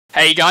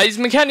Hey guys,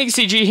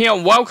 MechanicCG here,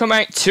 and welcome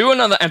back to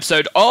another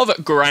episode of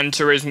Gran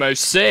Turismo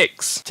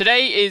 6.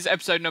 Today is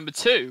episode number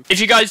 2.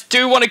 If you guys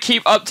do want to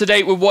keep up to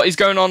date with what is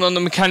going on the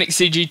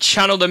MechanicCG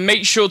channel, then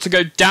make sure to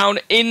go down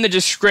in the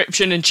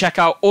description and check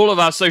out all of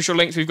our social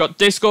links. We've got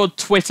Discord,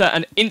 Twitter,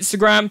 and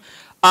Instagram.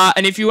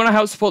 And if you want to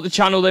help support the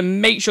channel,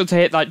 then make sure to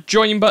hit that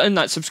join button,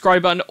 that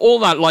subscribe button, all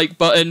that like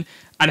button.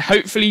 And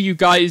hopefully you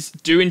guys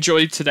do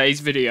enjoy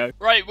today's video.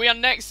 Right, we are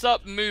next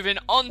up moving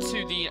on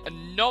to the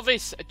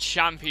Novice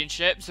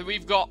Championship. So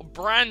we've got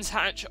Brands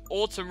Hatch,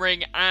 Autumn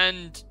Ring,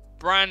 and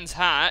Brands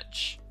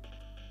Hatch.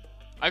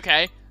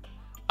 Okay.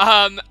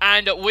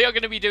 And we are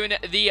going to be doing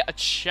the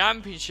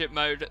Championship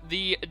mode.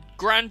 The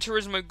Gran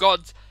Turismo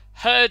gods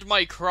heard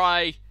my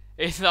cry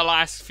in the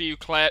last few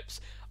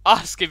clips,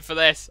 asking for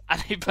this, and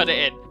they put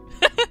it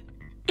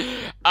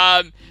in.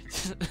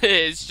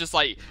 It's just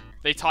like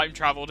they time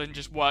traveled and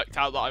just worked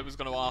out that I was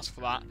going to ask for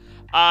that.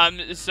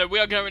 So we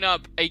are going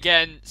up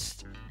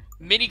against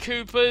Mini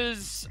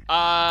Coopers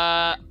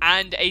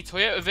and a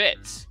Toyota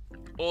Vitz,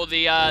 or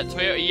the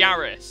Toyota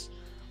Yaris,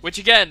 which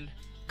again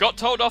got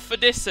told off for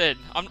dissing.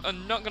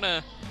 I'm not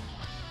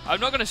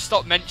gonna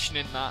stop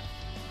mentioning that.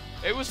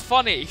 It was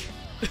funny.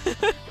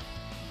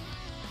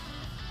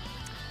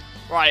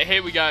 Right,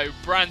 here we go.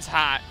 Brands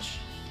Hatch,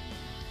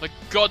 the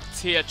god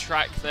tier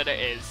track that it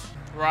is.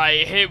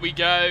 Right, here we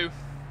go.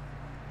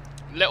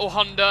 Little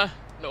Honda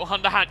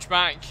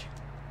hatchback.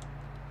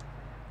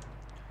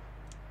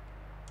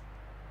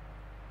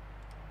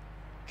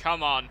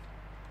 Come on.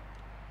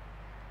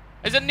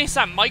 There's a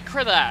Nissan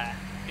Micra there.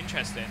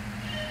 Interesting.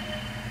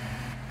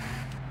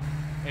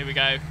 Here we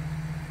go.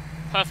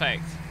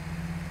 Perfect.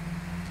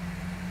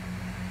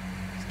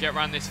 Let's get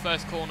around this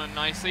first corner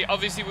nicely.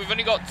 Obviously, we've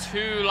only got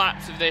 2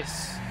 laps of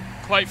this,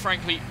 quite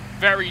frankly,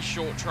 very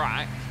short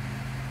track.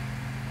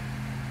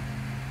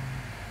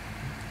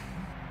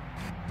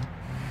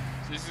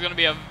 This is going to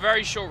be a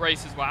very short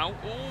race as well.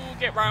 Ooh,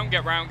 get round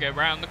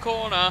the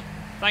corner.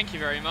 Thank you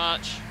very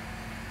much.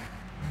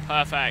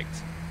 Perfect.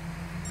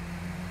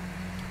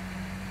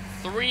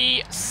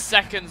 3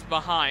 seconds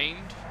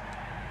behind,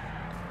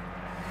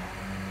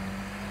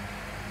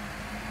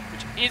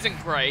 which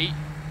isn't great.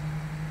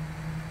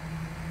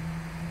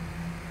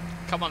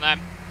 Come on then.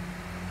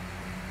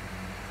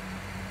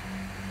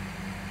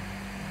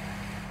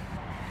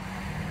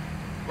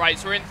 Right,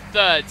 so we're in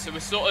 3rd, so we're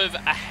sort of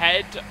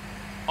ahead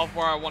of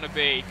where I want to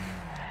be,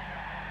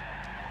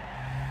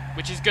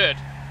 which is good.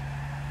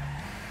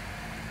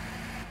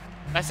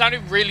 That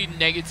sounded really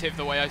negative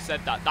the way I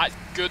said that. That's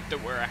good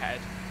that we're ahead.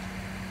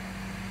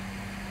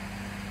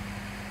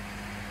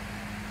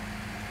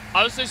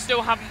 I also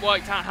still haven't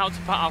worked out how to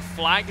put our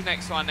flag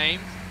next to our name.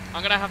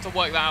 I'm going to have to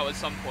work that out at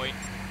some point,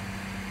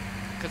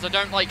 because I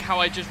don't like how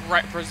I just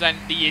represent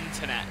the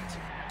internet.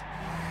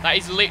 That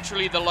is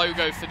literally the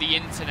logo for the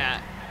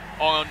internet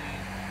on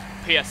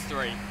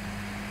PS3.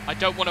 I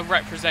don't want to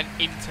represent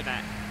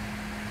internet.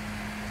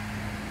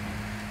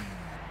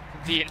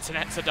 The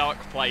internet's a dark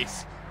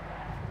place.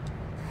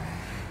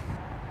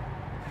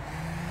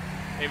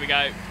 Here we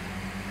go.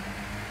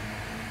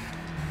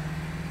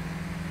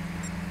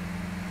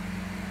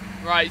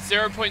 Right,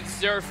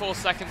 0.04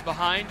 seconds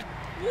behind.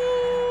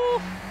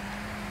 Woo!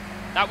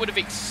 That would have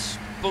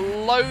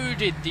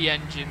exploded the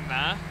engine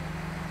there.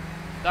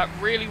 That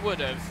really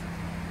would have.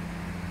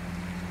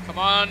 Come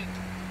on.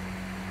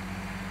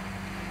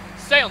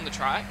 Stay on the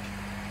track.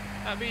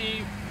 That'd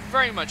be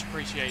very much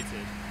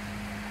appreciated.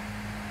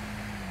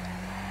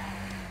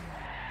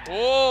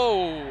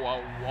 Whoa,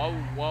 whoa, whoa,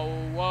 whoa,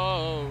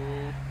 whoa.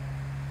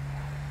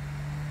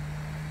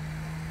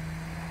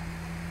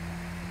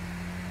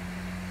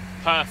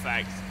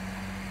 Perfect.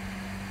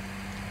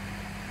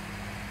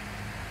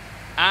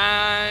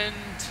 And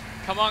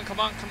come on.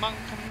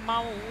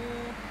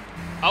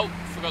 Oh,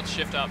 forgot to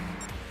shift up.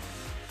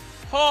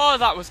 Oh,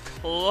 that was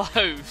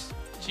close.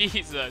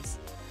 Jesus.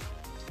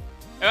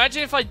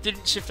 Imagine if I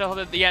didn't shift up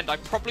at the end. I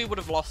probably would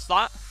have lost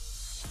that.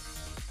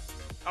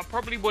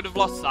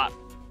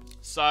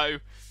 So,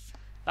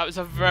 that was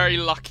a very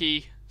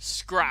lucky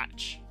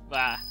scratch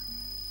there.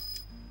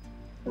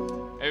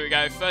 Here we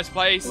go, first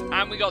place.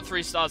 And we got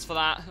 3 stars for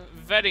that.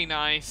 Very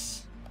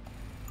nice.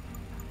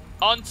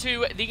 On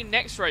to the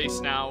next race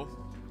now,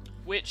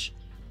 which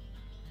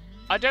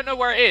I don't know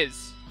where it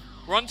is.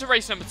 We're on to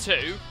race number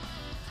 2.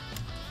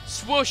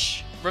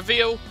 Swoosh!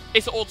 Reveal,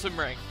 it's Autumn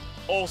Ring.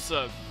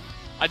 Awesome.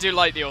 I do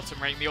like the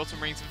Autumn Ring. The Autumn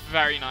Ring's a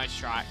very nice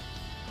track.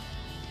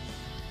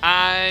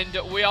 And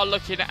we are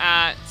looking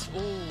at,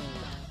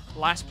 ooh,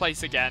 last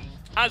place again.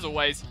 As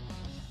always.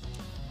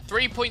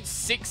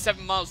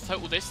 3.67 miles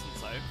total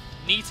distance though.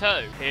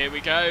 Neato. Here we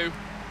go.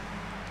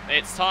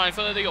 It's time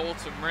for the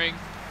Autumn Ring.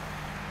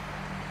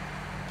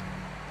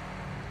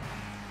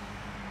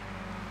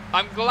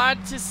 I'm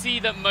glad to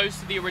see that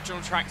most of the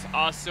original tracks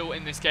are still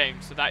in this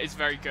game, so that is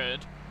very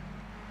good.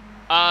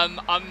 I'm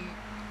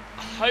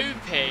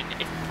hoping,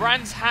 if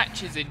Brands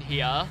Hatch is in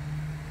here,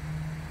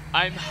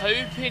 I'm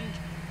hoping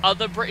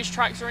other British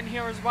tracks are in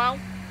here as well.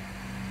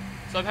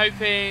 So I'm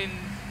hoping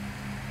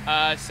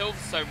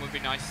Silverstone would be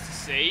nice to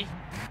see.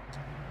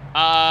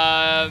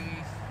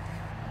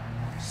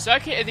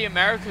 Circuit of the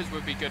Americas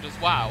would be good as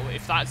well,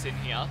 if that's in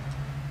here.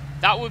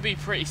 That would be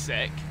pretty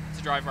sick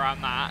to drive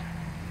around that.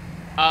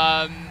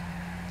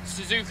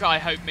 Suzuka, I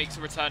hope, makes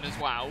a return as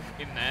well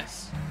in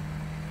this.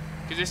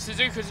 Because if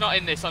Suzuka's not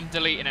in this, I'm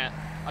deleting it.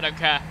 I don't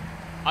care.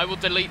 I will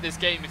delete this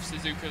game if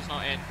Suzuka's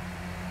not in.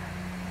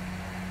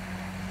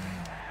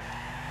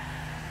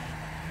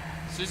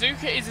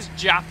 Suzuka is as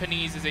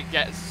Japanese as it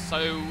gets,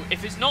 so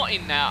if it's not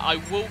in there, I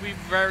will be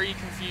very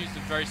confused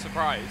and very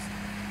surprised.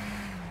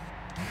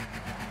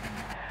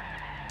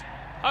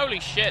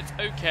 Holy shit,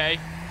 okay.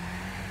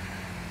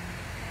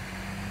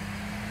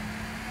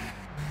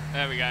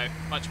 There we go,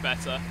 much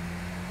better.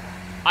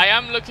 I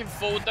am looking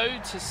forward though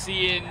to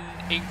seeing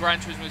in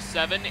Gran Turismo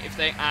 7 if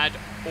they add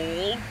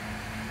all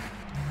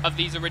of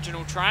these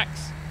original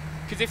tracks.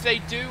 Because if they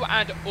do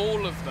add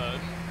all of them,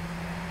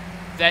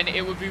 then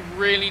it would be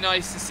really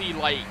nice to see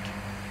like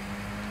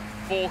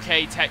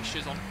 4K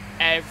textures on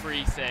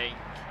everything.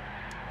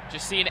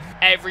 Just seeing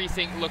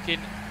everything looking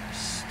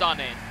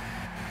stunning.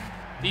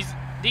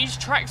 These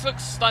tracks look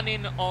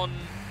stunning on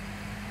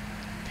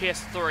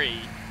PS3.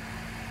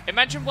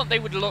 Imagine what they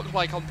would look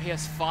like on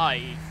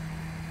PS5.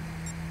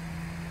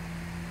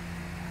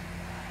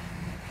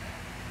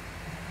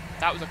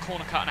 That was a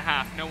corner cut and a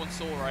half. No one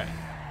saw it.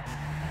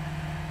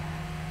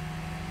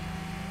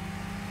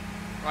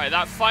 Right,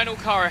 that final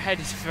car ahead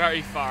is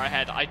very far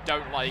ahead. I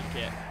don't like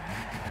it.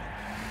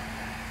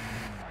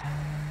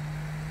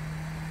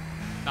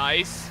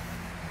 Nice.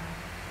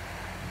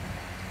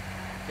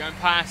 Going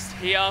past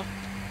here.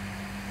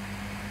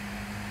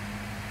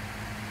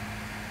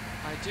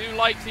 I do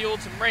like the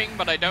autumn ring,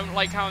 but I don't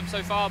like how I'm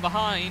so far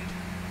behind.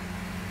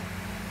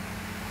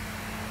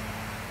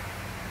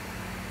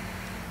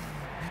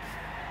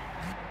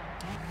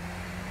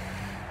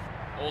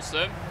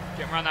 Awesome.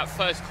 Getting around that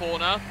first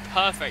corner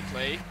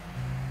perfectly.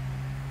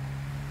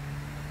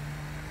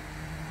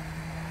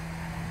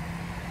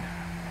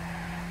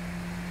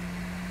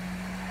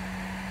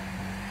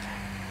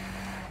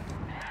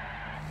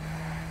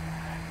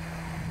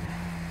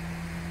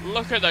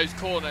 Look at those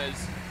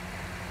corners.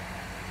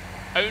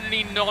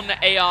 Only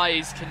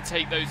non-AIs can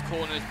take those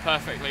corners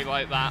perfectly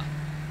like that.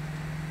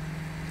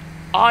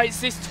 Ah,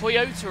 it's this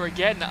Toyota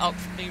again up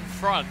in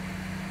front.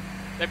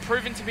 They're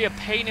proving to be a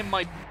pain in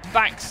my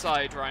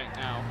backside right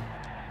now.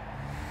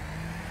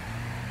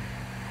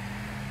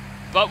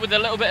 But with a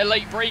little bit of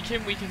late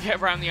braking, we can get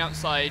around the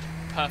outside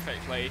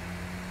perfectly.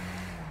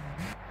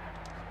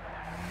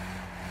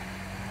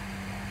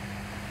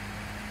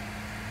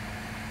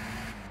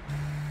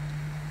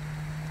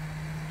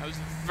 That was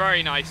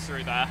very nice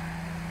through there.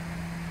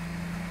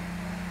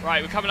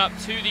 Right, we're coming up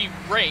to the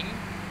ring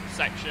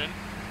section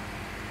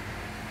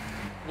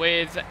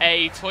with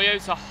a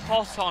Toyota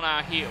hot on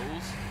our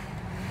heels.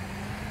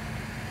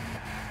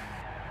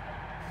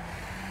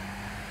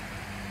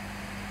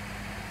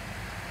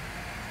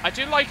 I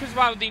do like as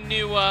well the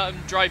new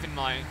driving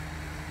line.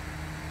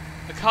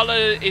 The colour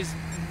is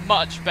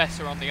much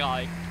better on the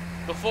eye.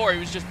 Before it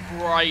was just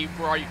bright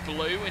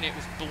blue and it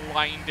was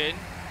blinding.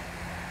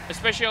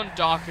 Especially on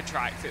darker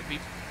tracks, it would be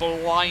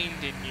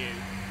blinding you.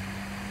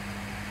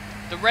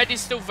 The red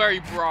is still very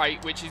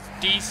bright, which is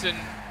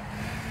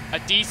a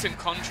decent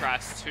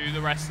contrast to the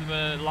rest of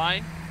the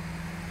line.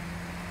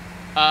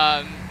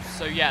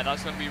 So yeah,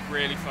 that's going to be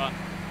really fun.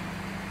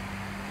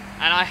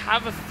 And I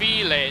have a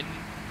feeling,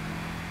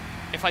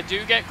 if I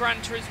do get Gran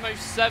Turismo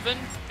 7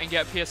 and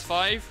get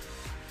PS5,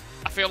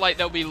 I feel like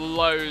there'll be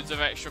loads of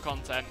extra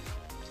content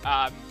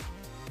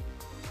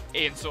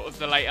in sort of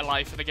the later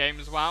life of the game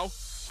as well.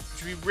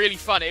 Which would be really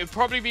fun. It would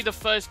probably be the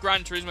first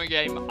Gran Turismo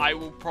game I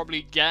will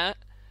probably get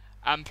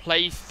and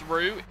play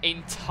through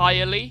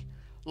entirely,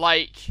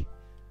 like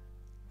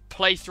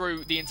play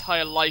through the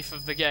entire life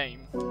of the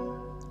game,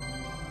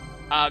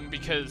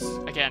 because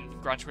again,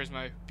 Gran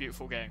Turismo,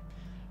 beautiful game.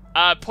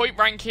 Point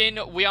ranking,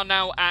 we are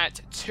now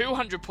at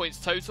 200 points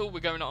total.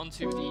 We're going on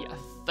to the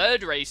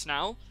third race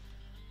now.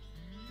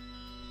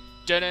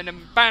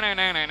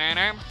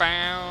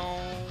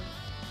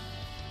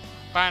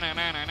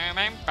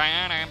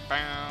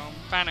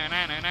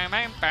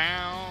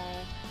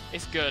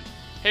 It's good.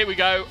 Here we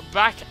go,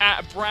 back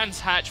at Brands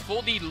Hatch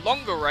for the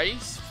longer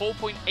race,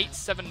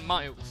 4.87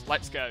 miles.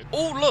 Let's go.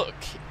 Oh, look,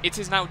 it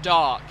is now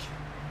dark.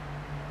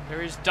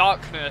 There is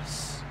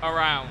darkness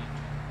around.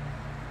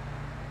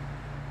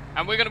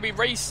 And we're going to be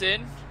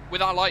racing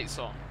with our lights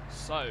on.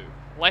 So,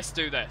 let's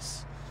do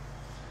this.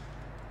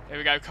 Here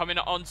we go, coming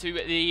onto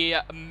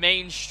the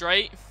main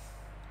straight.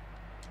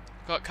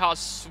 Got cars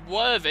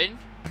swerving.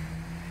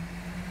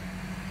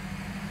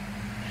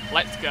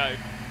 Let's go.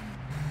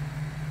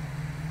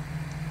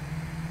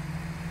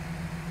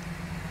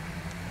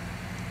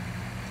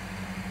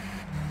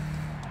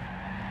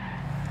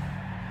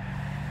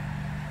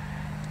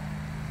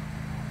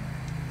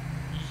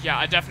 Yeah,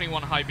 I definitely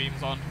want high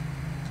beams on.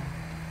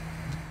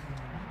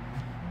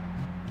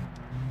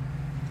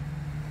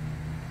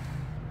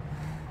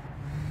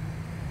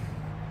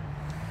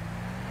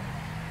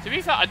 To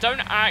be fair, I don't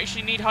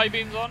actually need high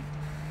beams on.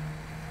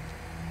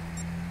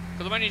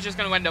 Because I'm only just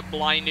going to end up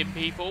blinding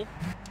people.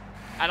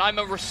 And I'm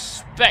a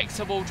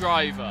respectable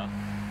driver.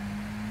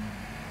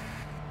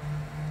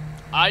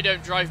 I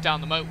don't drive down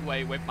the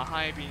motorway with my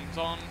high beams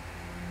on.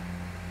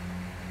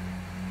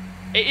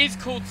 It is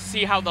cool to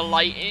see how the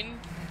lighting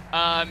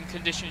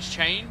conditions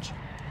change.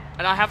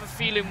 And I have a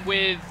feeling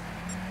with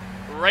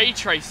ray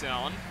tracing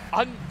on,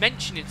 I'm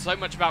mentioning so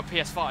much about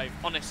PS5,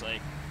 honestly.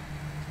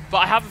 But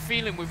I have a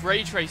feeling with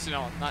ray tracing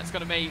on, that's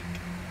going to make,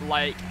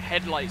 like,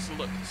 headlights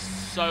look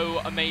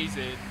so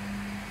amazing.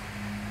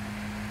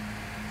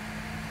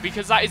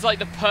 Because that is, like,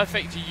 the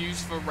perfect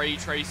use for ray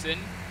tracing.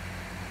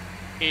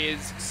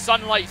 Is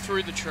sunlight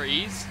through the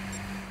trees.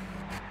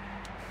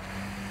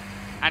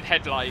 And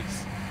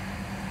headlights.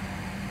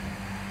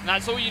 And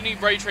that's all you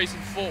need ray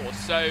tracing for,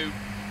 so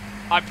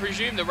I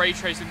presume the ray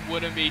tracing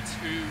wouldn't be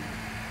too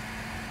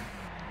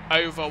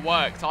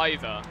overworked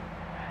either.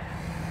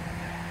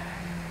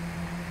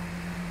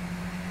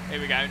 Here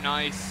we go,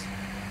 nice.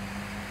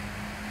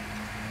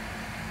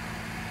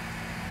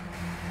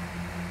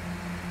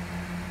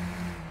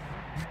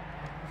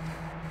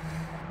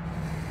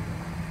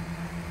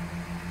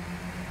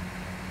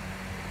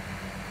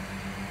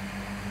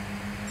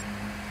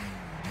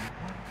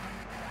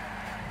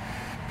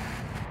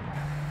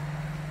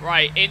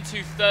 Right,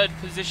 into third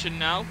position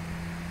now,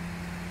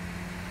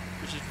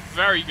 which is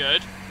very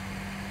good.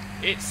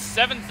 It's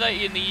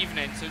 7:30 in the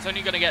evening, so it's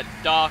only going to get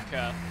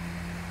darker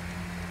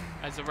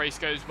as the race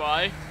goes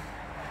by.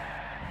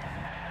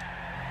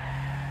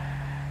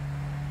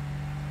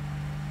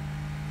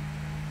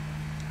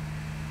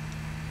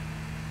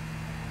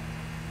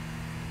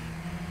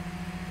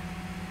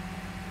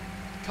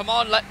 Come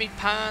on, let me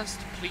pass,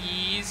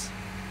 please.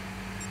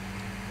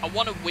 I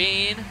want to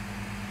win.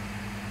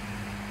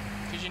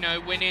 Because, you know,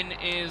 winning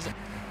is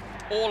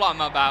all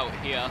I'm about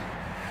here.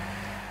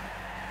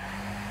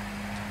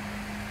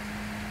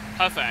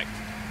 Perfect.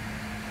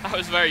 That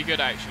was very good,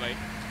 actually.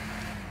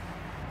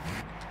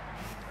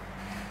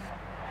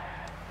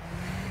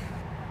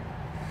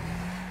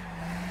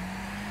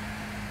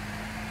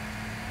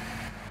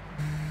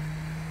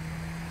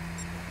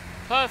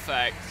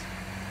 Perfect.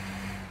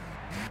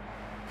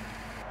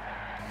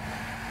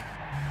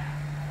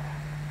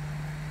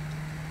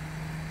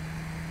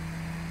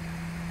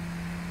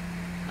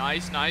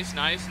 Nice, nice,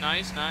 nice,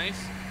 nice,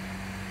 nice.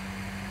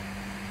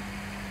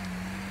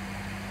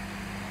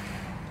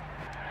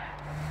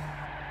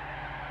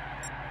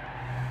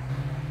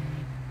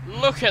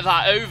 Look at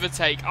that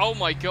overtake. Oh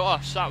my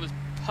gosh, that was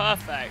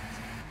perfect.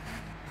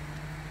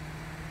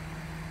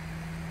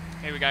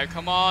 Here we go,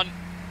 come on.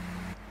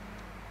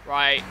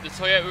 Right, the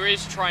Toyota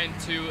is trying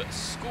to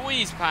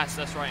squeeze past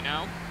us right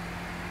now.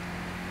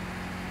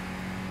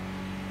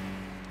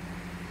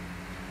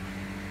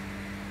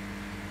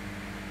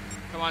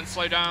 Come on,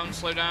 slow down,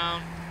 slow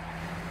down.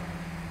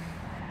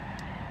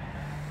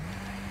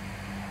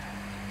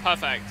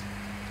 Perfect.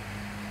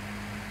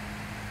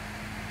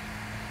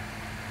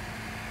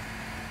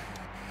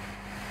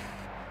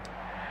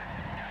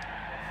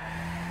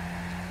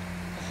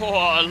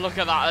 Oh, look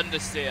at that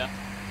understeer.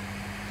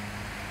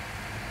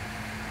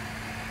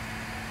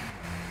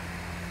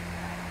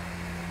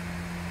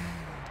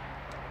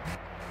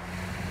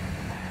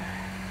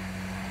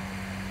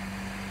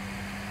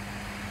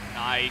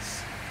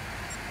 Nice.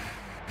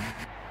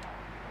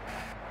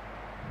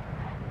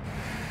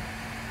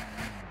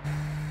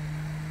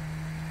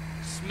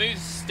 Smooth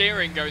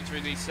steering going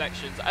through these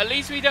sections. At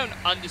least we don't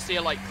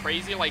understeer like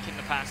crazy like in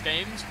the past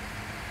games.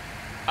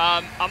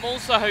 I'm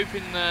also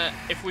hoping that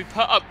if we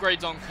put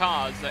upgrades on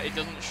cars that it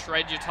doesn't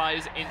shred your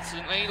tyres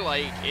instantly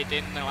like it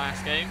did in the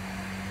last game.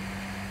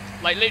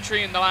 Like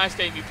literally in the last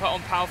game you put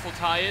on powerful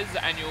tyres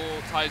and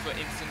your tyres were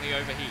instantly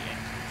overheating.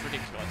 It's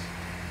ridiculous.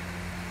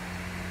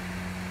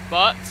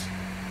 But,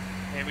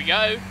 here we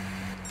go.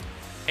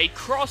 A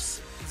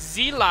cross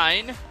Z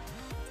line.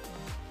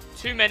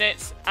 2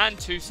 minutes and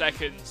 2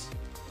 seconds.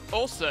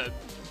 Awesome.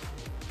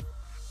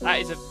 That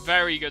is a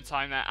very good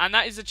time there. And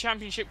that is the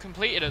championship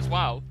completed as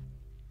well.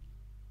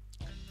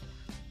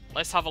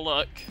 Let's have a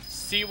look.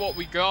 See what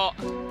we got.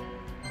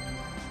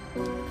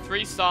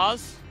 3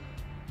 stars.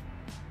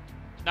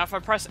 Now if I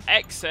press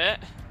exit.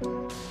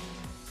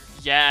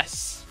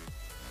 Yes.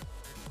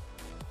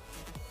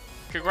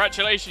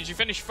 Congratulations, you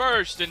finished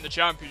first in the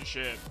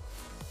championship.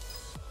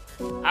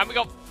 And we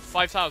got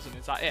 5,000.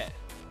 Is that it?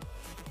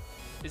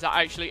 Is that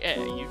actually it?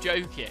 Are you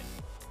joking?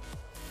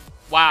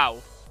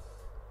 Wow.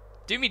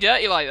 Do me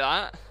dirty like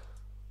that.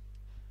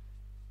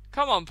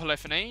 Come on,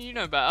 Polyphony. You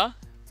know better.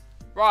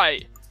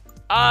 Right.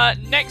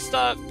 Next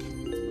up.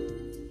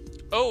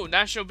 Oh,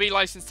 National B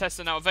license tests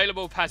are now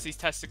available. Pass these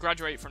tests to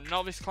graduate from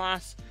Novice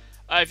class.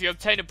 If you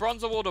obtain a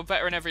bronze award or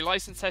better in every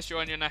license test, you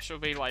earn your National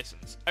B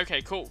license.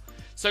 Okay, cool.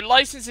 So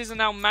licenses are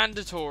now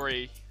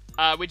mandatory,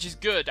 which is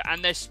good,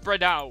 and they're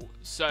spread out.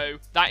 So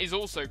that is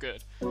also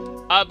good.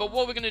 But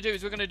what we're going to do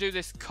is we're going to do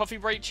this coffee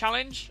break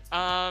challenge.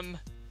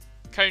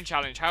 Cone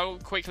challenge. How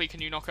quickly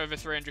can you knock over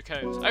 300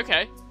 cones?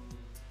 Okay.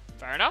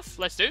 Fair enough.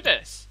 Let's do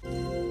this.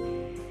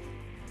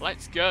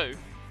 Let's go.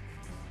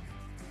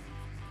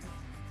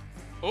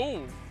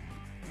 Oh.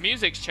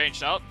 Music's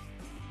changed up.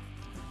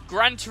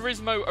 Gran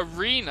Turismo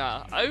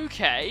Arena.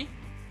 Okay.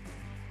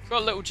 It's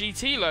got a little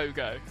GT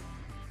logo.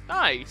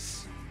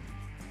 Nice.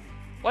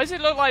 Why does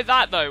it look like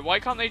that, though? Why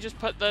can't they just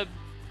put the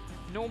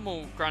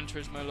normal Gran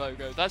Turismo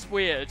logo? That's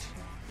weird.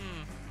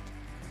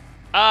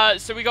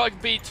 So we got to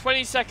be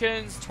 20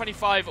 seconds,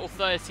 25, or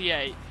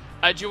 38.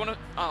 Do you want to...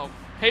 Oh,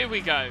 here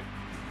we go.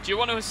 Do you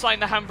want to assign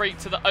the handbrake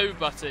to the O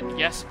button?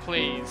 Yes,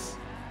 please.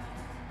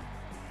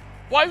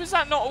 Why was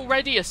that not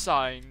already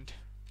assigned?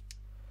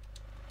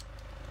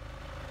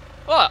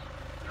 What?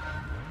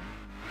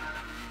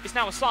 It's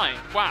now assigned.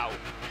 Wow.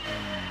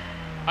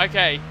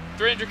 Okay,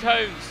 300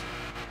 cones.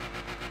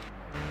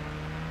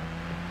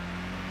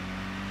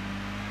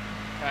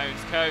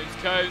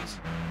 Cones.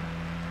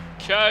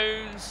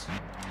 Cones.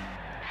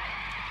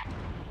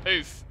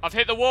 Oof. I've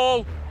hit the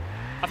wall.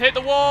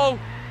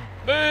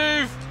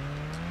 Move.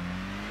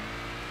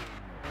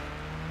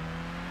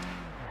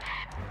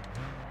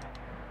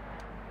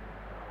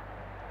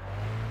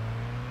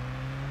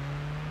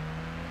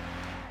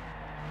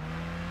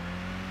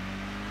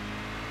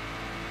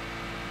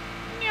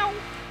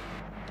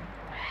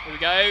 Here we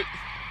go.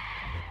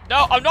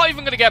 No, I'm not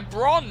even going to get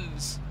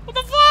bronze. What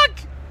the fuck?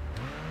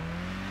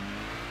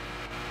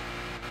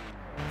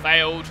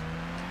 Failed.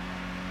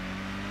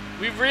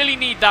 We really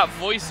need that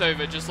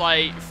voiceover, just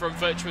like from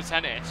Virtual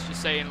Tennis.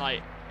 Just saying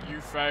like, you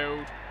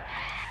failed.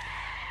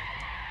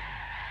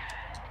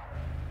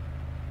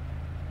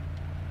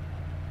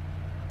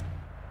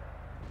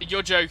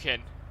 You're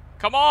joking.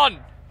 Come on.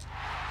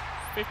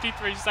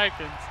 53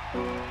 seconds.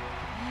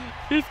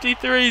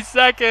 53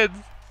 seconds.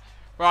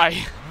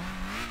 Right.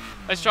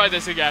 Let's try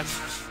this again.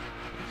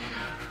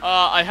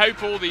 I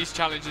hope all these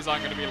challenges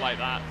aren't going to be like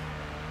that.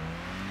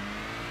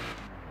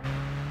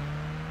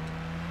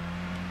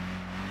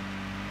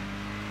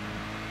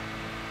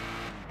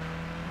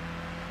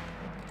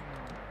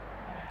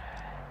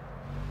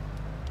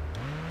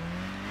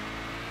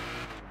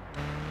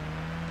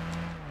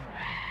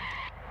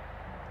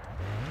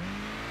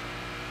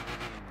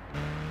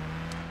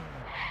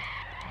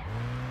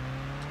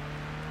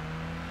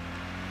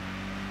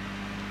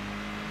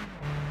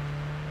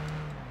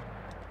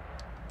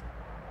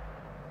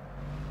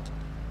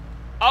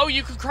 Oh,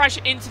 you can crash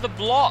into the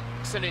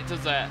blocks and it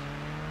does it.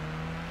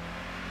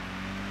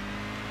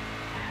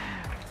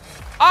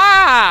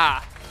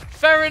 Ah!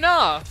 Fair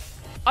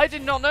enough. I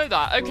did not know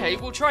that. Okay,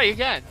 we'll try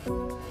again.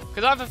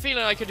 Because I have a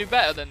feeling I could do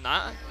better than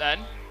that, then.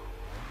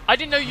 I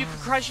didn't know you could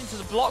crash into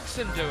the blocks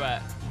and do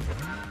it.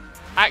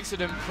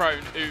 Accident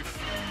prone. Oof.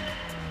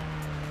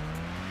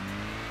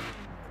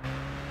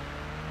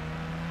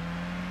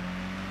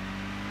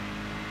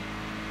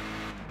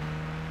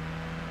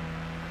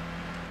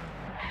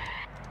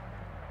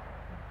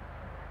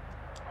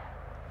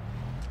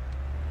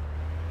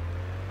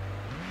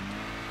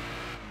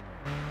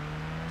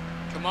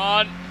 Come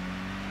on.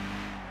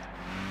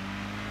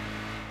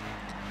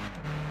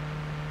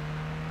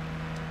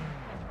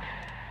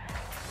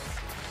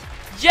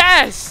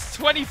 Yes!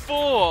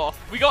 24!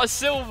 We got a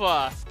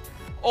silver.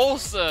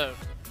 Awesome.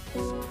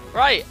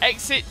 Right,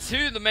 exit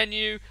to the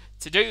menu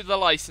to do the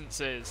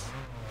licenses.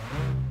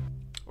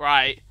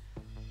 Right.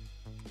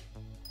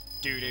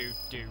 Do.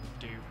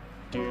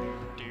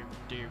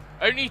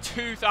 Only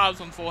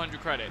 2,400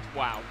 credits.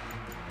 Wow.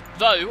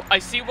 Though, I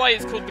see why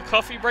it's called the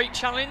coffee break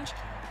challenge.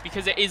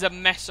 Because it is a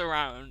mess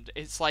around.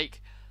 It's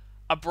like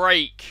a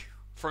break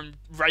from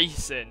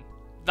racing.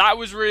 That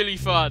was really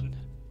fun.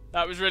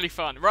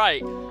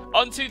 Right,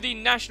 onto the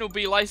National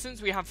B license.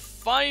 We have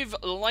 5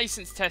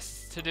 license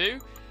tests to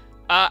do.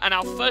 And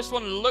our first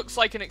one looks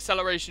like an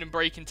acceleration and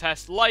braking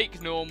test,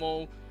 like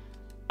normal.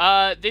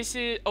 This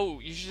is... Oh,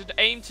 you should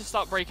aim to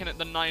start braking at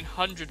the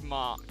 900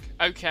 mark.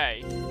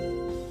 Okay.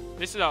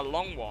 This is a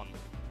long one.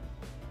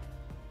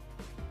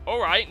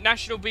 Alright,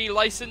 National B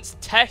license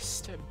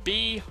test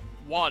B1.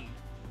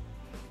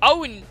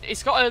 Oh, and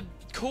it's got a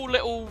cool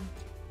little...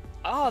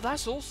 Oh,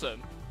 that's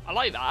awesome. I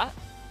like that.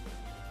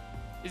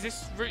 Is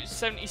this Route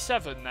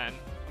 77 then?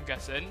 I'm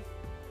guessing.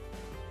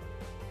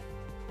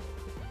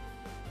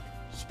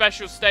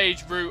 Special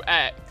stage Route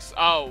X.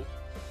 Oh.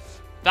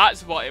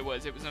 That's what it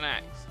was. It was an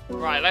X.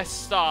 Right, let's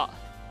start.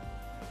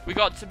 We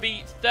got to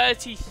beat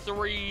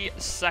 33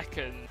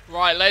 seconds.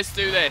 Right, let's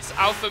do this.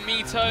 Alpha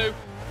Mito.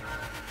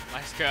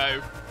 Let's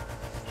go.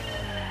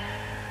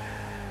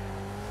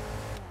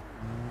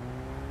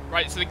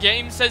 Right, so the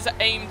game says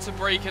aim to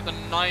brake at the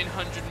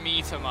 900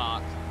 meter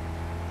mark.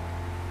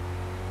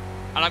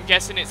 And I'm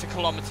guessing it's a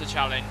kilometer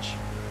challenge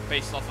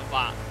based off of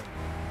that.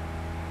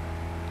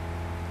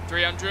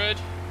 300.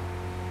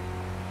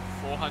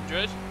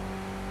 400.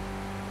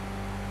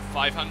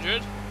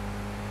 500.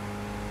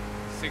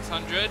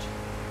 600.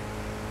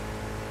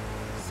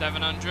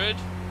 700.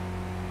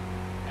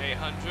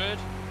 800.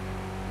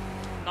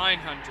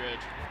 900.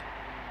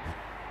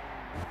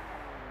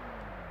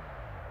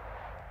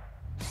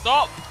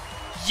 Stop!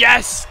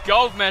 Yes!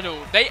 Gold medal!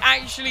 They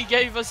actually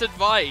gave us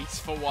advice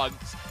for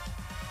once.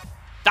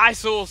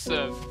 That's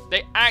awesome.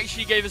 They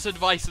actually gave us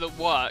advice that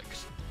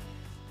worked.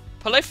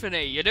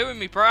 Polyphony, you're doing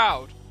me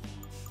proud.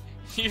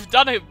 You've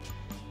done it.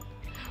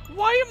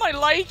 Why am I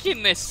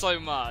liking this so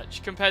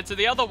much compared to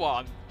the other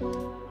one?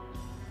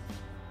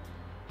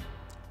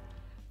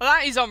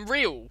 That is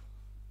unreal.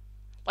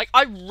 Like,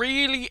 I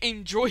really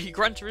enjoy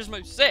Gran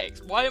Turismo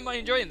 6. Why am I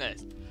enjoying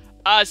this?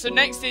 So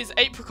next is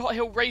Apricot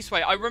Hill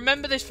Raceway. I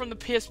remember this from the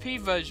PSP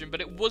version,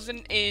 but it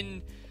wasn't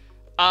in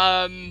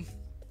Gran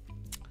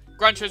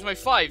Turismo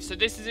 5. So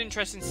this is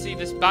interesting to see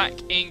this back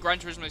in Gran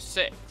Turismo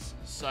 6.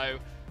 So,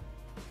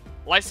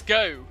 let's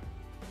go.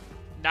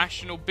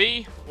 National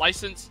B,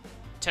 license,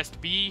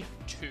 test B2.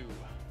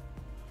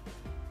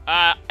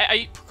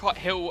 Apricot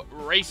Hill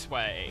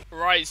Raceway.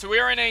 Right, so we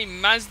are in a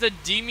Mazda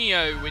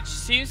Demio, which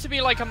seems to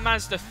be like a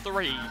Mazda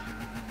 3.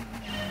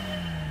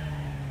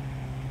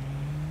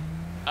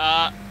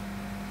 Why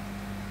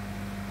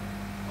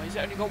has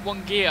it only got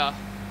one gear?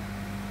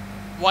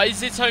 Why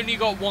has it only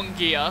got one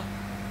gear?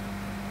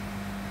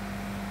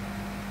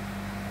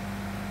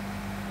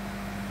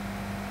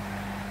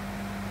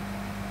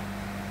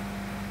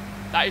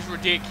 That is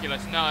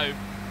ridiculous. No.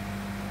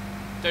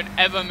 Don't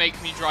ever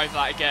make me drive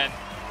that again.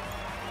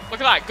 Look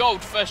at that.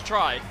 Gold. First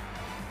try.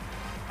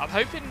 I'm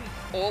hoping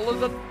all of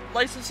the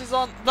licenses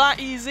aren't that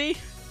easy.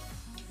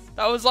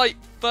 That was like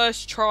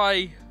first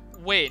try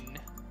win.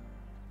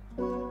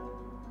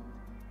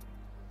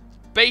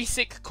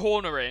 Basic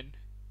cornering.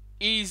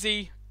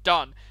 Easy.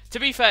 Done. To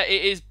be fair,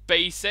 it is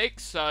basic,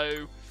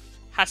 so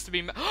has to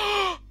be...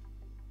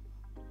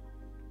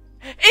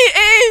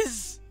 It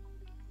is!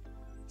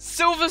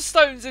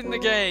 Silverstone's in the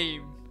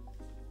game.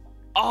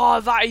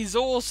 Oh, that is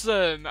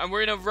awesome. And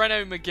we're in a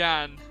Renault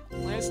Megane.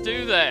 Let's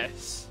do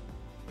this.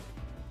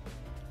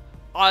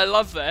 I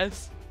love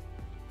this.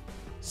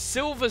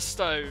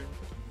 Silverstone.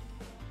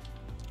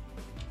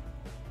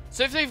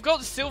 So if they've got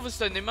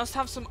Silverstone, they must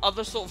have some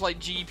other sort of like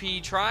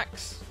GP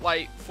tracks,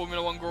 like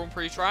Formula 1 Grand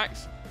Prix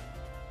tracks.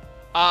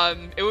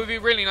 It would be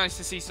really nice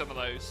to see some of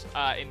those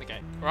in the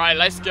game. Right,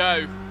 let's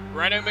go.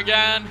 Renault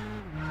Megane.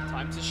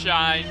 Time to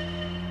shine.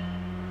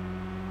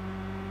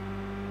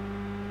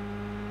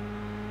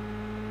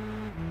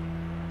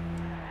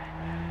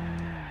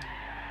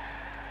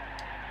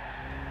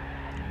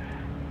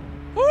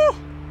 Woo!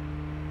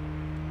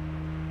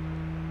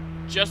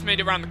 Just made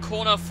it around the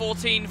corner.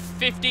 14,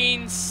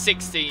 15,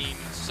 16.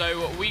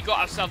 So we got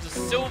ourselves a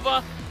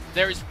silver.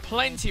 There is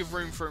plenty of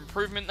room for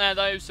improvement there,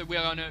 though, so we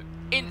are going to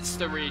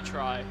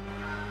insta-retry.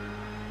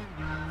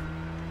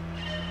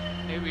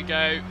 Here we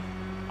go.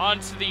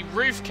 Onto the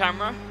roof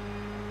camera.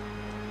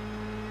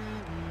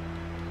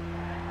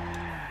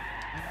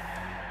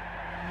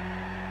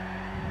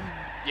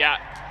 Yeah,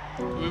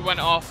 we went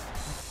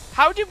off.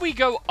 How did we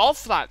go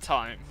off that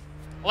time?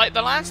 Like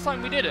the last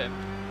time we did it.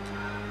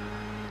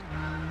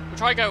 We'll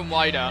try going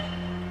wider.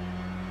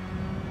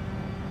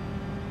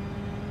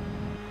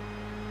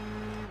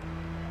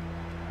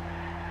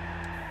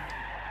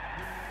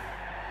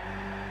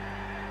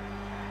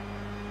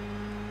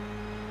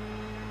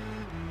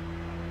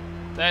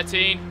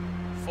 $13,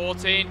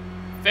 $14,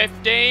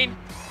 $15.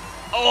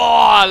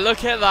 Oh,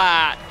 look at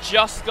that.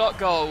 Just got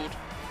gold.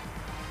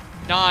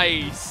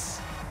 Nice.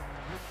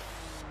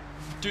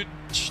 Dude,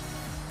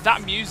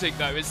 that music,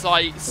 though, is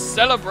like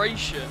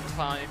celebration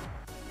time.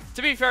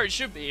 To be fair, it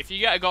should be. If you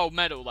get a gold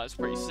medal, that's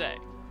pretty sick.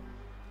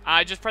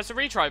 I just pressed the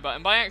retry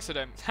button by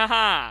accident.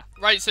 Haha.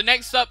 Right, so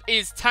next up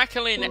is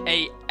tackling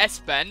a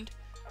S-bend.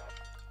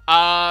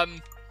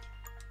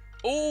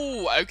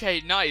 Oh,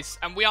 okay, nice.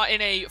 And we are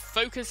in a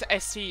Focus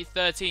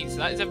ST13, so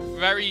that is a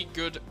very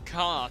good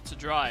car to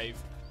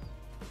drive.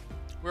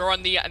 We're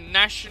on the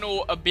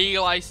National B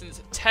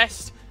license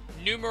test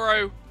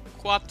numero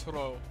 4.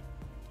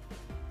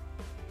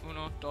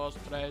 1, 2,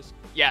 3.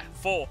 Yeah,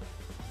 4.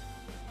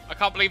 I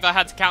can't believe I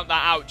had to count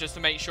that out just to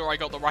make sure I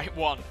got the right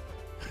one.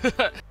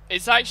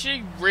 It's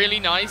actually really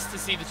nice to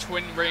see the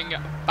twin ring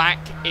back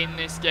in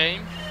this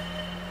game.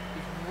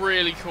 It's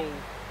really cool.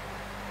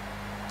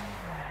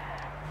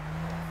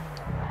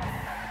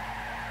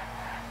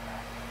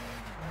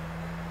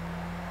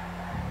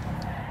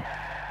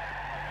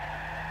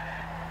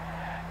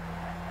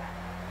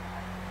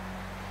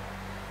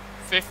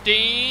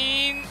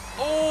 $15.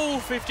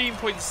 Oh,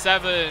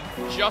 15.7.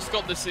 Just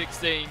got the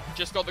 16.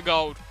 Just got the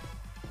gold.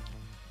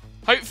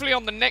 Hopefully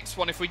on the next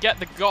one, if we get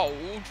the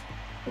gold,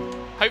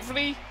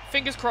 hopefully,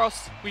 fingers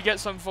crossed, we get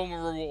some form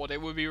of reward.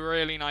 It would be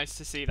really nice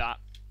to see that.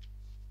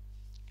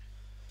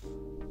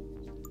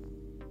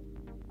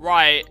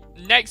 Right.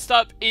 Next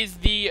up is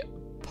the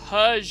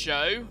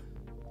Peugeot.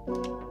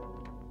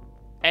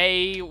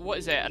 What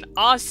is it? An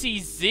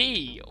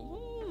RCZ.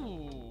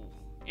 Ooh.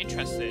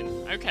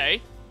 Interesting.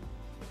 Okay.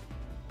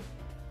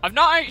 I've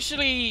not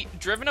actually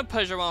driven a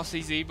Peugeot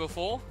RCZ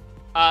before,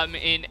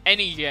 in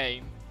any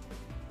game.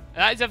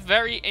 That is a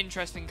very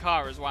interesting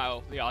car as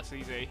well, the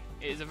RCZ.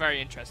 It is a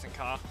very interesting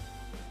car.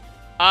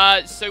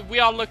 So we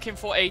are looking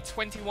for a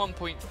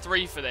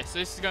 21.3 for this. So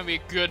this is going to be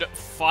a good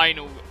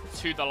final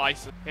to the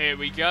license. Here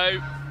we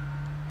go.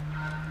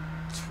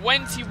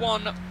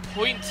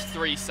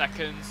 21.3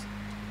 seconds.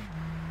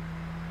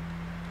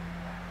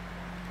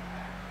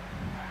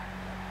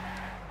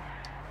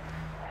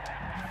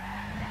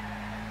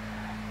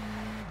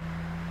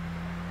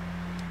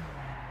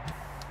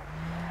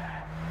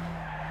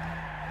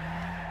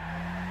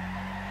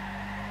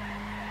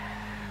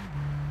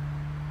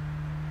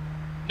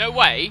 No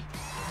way.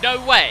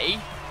 No way.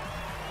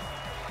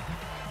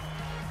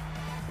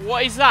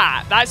 What is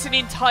that? That's an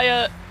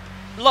entire...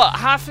 Look,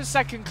 half a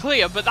second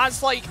clear, but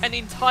that's like an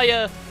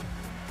entire...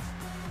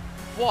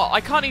 What? I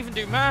can't even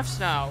do maths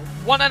now.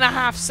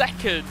 1.5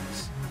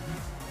 seconds.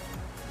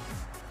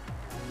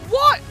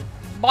 What?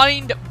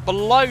 Mind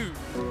blown.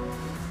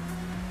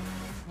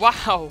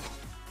 Wow.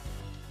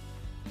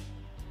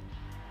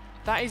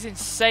 That is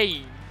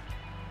insane.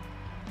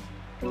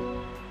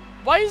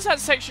 Why is that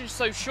section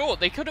so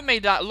short? They could have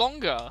made that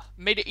longer.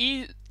 Made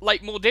it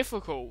like more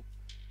difficult.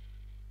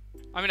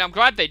 I mean, I'm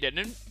glad they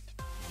didn't.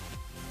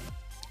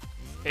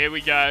 Here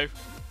we go.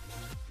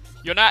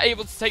 You're now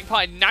able to take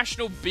part in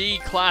National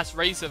B-Class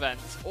race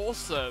events.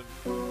 Awesome.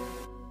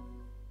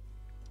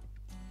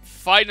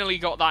 Finally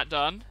got that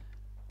done.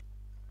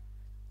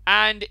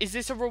 And is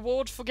this a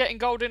reward for getting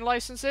golden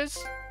licenses?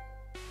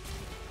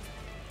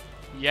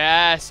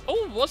 Yes.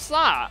 Oh, what's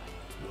that?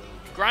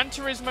 Gran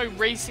Turismo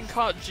Racing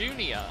Kart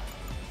Junior.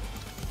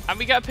 And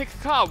we get to pick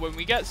a car when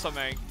we get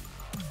something.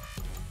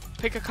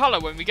 Pick a color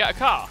when we get a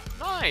car.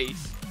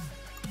 Nice.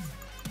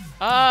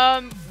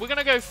 We're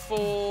gonna go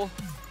for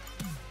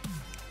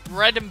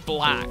red and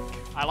black.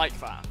 I like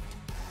that.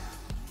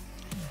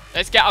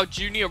 Let's get our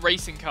junior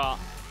racing car.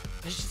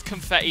 There's just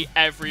confetti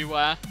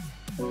everywhere.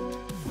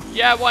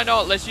 Yeah, why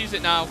not? Let's use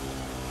it now.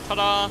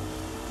 Ta-da.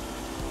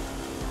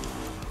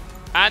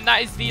 And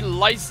that is the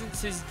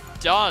licenses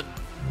done.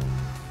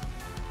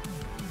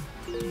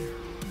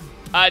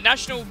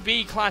 National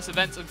B-Class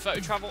events and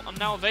photo travel are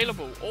now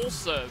available.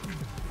 Awesome.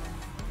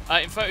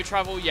 In photo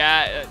travel,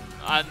 yeah,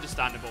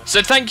 understandable.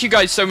 So thank you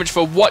guys so much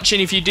for watching.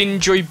 If you did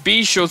enjoy,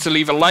 be sure to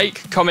leave a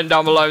like, comment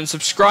down below, and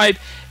subscribe.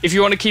 If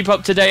you want to keep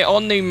up to date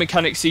on the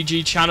Mechanic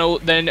CG channel,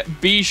 then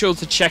be sure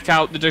to check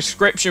out the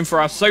description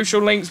for our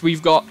social links.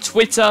 We've got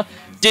Twitter,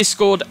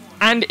 Discord,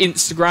 and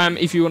Instagram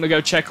if you want to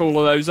go check all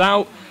of those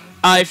out.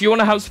 If you want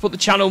to help support the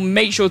channel,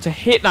 make sure to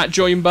hit that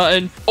join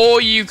button,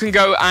 or you can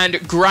go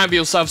and grab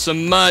yourself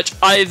some merch.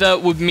 Either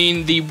would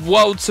mean the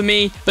world to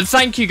me. But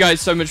thank you guys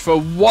so much for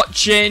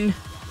watching.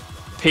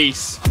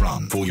 Peace.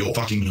 Run for your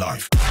fucking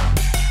life.